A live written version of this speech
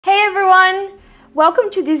Hey everyone! Welcome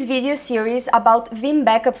to this video series about Veam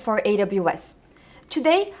Backup for AWS.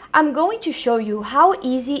 Today, I'm going to show you how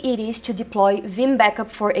easy it is to deploy Veam Backup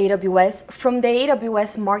for AWS from the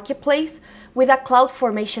AWS Marketplace with a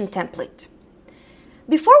CloudFormation template.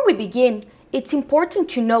 Before we begin, it's important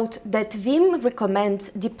to note that Veeam recommends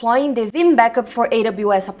deploying the Veam Backup for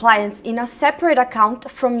AWS Appliance in a separate account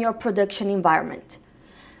from your production environment.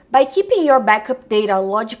 By keeping your backup data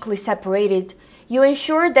logically separated, you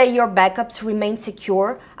ensure that your backups remain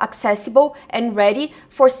secure, accessible, and ready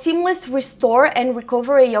for seamless restore and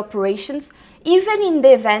recovery operations, even in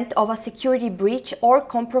the event of a security breach or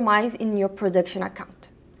compromise in your production account.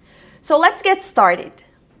 So let's get started.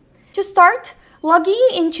 To start, log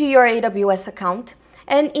into your AWS account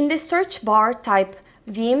and in the search bar type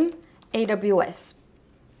Veam AWS.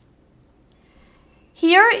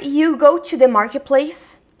 Here you go to the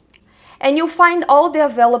marketplace and you'll find all the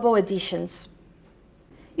available editions.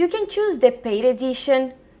 You can choose the paid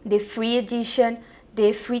edition, the free edition,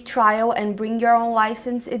 the free trial and bring your own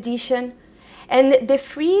license edition. And the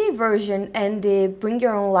free version and the bring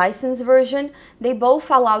your own license version, they both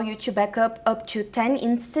allow you to back up to 10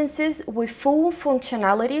 instances with full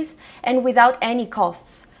functionalities and without any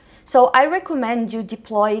costs. So I recommend you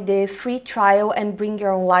deploy the free trial and bring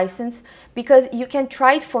your own license because you can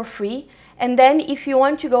try it for free. And then if you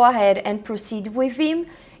want to go ahead and proceed with Veam,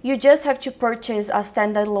 you just have to purchase a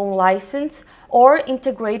standalone license or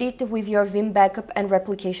integrate it with your Veam Backup and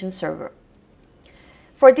Replication server.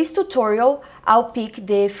 For this tutorial, I'll pick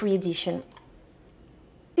the free edition.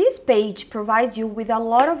 This page provides you with a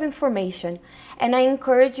lot of information and I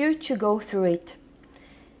encourage you to go through it.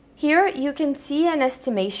 Here you can see an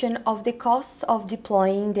estimation of the costs of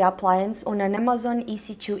deploying the appliance on an Amazon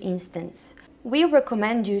EC2 instance. We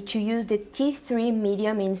recommend you to use the T3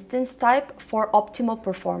 medium instance type for optimal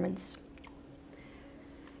performance.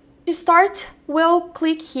 To start, we'll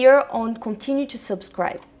click here on Continue to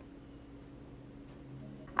subscribe.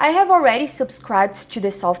 I have already subscribed to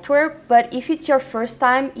the software, but if it's your first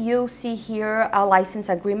time, you'll see here a license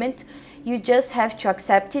agreement. You just have to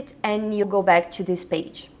accept it and you go back to this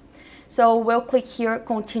page. So we'll click here,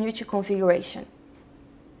 Continue to configuration.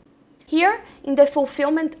 Here, in the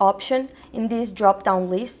fulfillment option, in this drop-down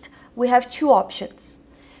list, we have two options.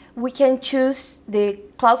 We can choose the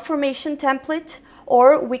CloudFormation template,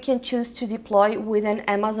 or we can choose to deploy with an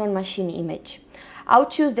Amazon machine image. I'll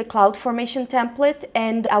choose the CloudFormation template,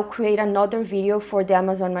 and I'll create another video for the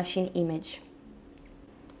Amazon machine image.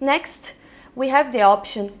 Next, we have the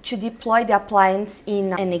option to deploy the appliance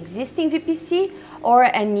in an existing VPC or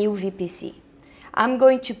a new VPC. I'm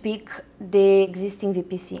going to pick the existing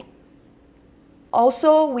VPC.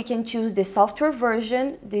 Also, we can choose the software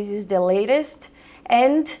version, this is the latest,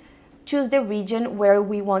 and choose the region where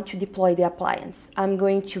we want to deploy the appliance. I'm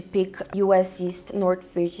going to pick US East, North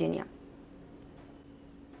Virginia.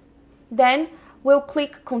 Then we'll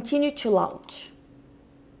click Continue to launch.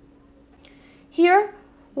 Here,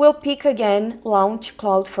 we'll pick again Launch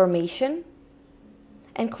CloudFormation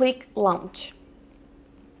and click Launch.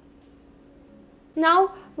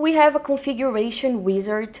 Now we have a configuration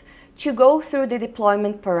wizard to go through the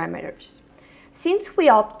deployment parameters. Since we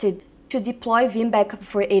opted to deploy Veam Backup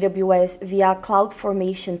for AWS via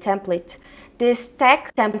CloudFormation template, the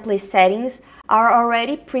stack template settings are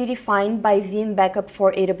already predefined by Veam Backup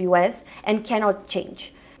for AWS and cannot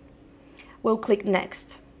change. We'll click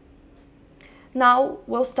Next. Now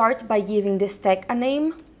we'll start by giving the stack a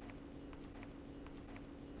name.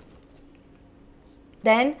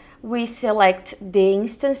 Then we select the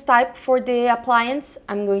instance type for the appliance.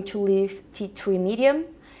 I'm going to leave T3 medium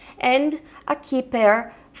and a key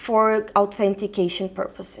pair for authentication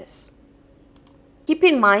purposes. Keep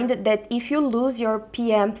in mind that if you lose your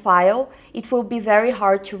PM file, it will be very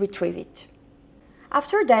hard to retrieve it.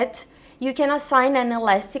 After that, you can assign an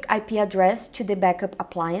elastic IP address to the backup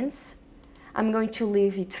appliance. I'm going to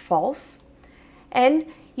leave it false. And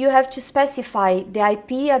you have to specify the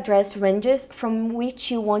IP address ranges from which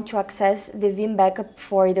you want to access the Veam Backup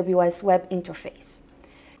for AWS web interface.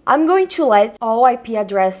 I'm going to let all IP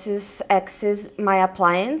addresses access my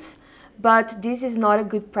appliance, but this is not a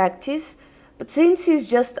good practice. But since it's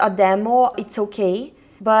just a demo, it's okay,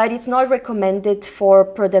 but it's not recommended for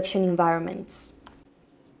production environments.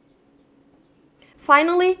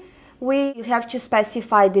 Finally, we have to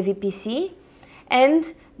specify the VPC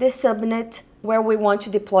and the subnet where we want to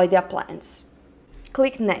deploy the appliance.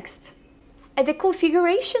 Click Next. At the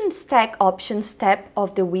Configuration Stack Options tab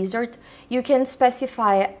of the wizard, you can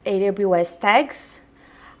specify AWS tags,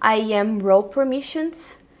 IAM role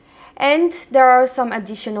permissions, and there are some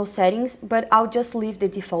additional settings, but I'll just leave the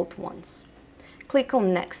default ones. click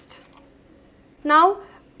on Next. Now,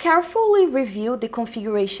 carefully review the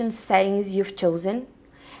configuration settings you've chosen,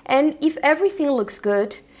 and if everything looks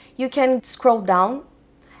good, you can scroll down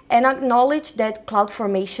and acknowledge that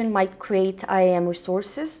CloudFormation might create IAM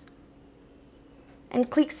resources, and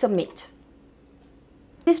click Submit.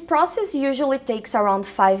 This process usually takes around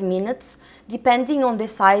 5 minutes, depending on the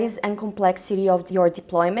size and complexity of your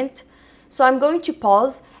deployment, so I'm going to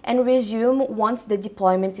pause and resume once the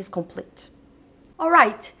deployment is complete.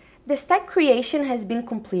 Alright, the stack creation has been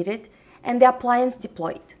completed and the appliance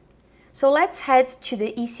deployed. So let's head to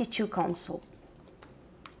the EC2 console.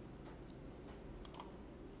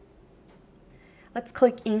 Let's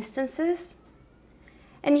click Instances,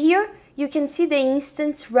 and here you can see the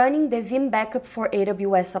instance running the Veam Backup for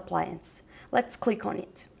AWS Appliance. Let's click on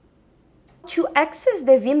it. To access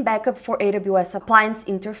the Veam Backup for AWS Appliance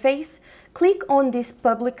interface, click on this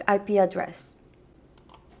public IP address.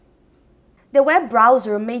 The web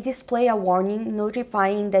browser may display a warning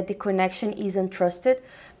notifying that the connection isn't trusted,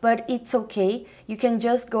 but it's okay. You can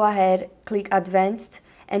just go ahead, click Advanced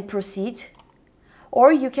and proceed.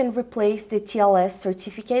 Or you can replace the TLS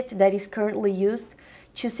certificate that is currently used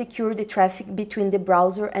to secure the traffic between the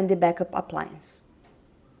browser and the backup appliance.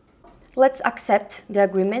 Let's accept the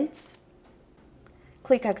agreements.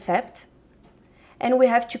 Click Accept. And we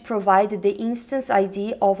have to provide the instance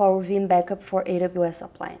ID of our Veam Backup for AWS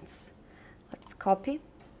Appliance. Let's copy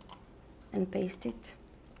and paste it.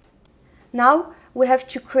 Now we have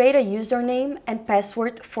to create a username and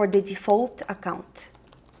password for the default account.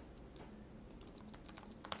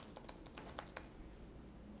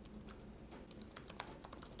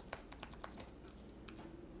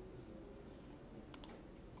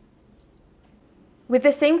 With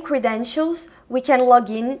the same credentials, we can log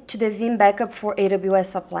in to the Veam Backup for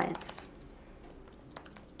AWS Appliance.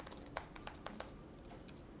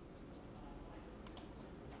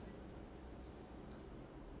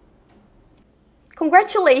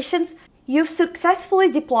 Congratulations! You've successfully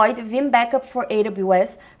deployed Veam Backup for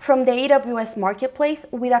AWS from the AWS Marketplace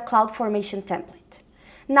with a CloudFormation template.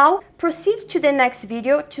 Now, proceed to the next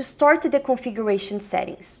video to start the configuration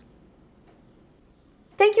settings.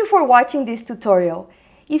 Thank you for watching this tutorial.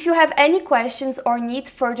 If you have any questions or need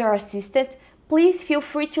further assistance, please feel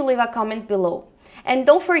free to leave a comment below. And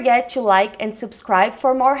don't forget to like and subscribe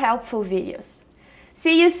for more helpful videos.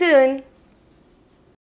 See you soon!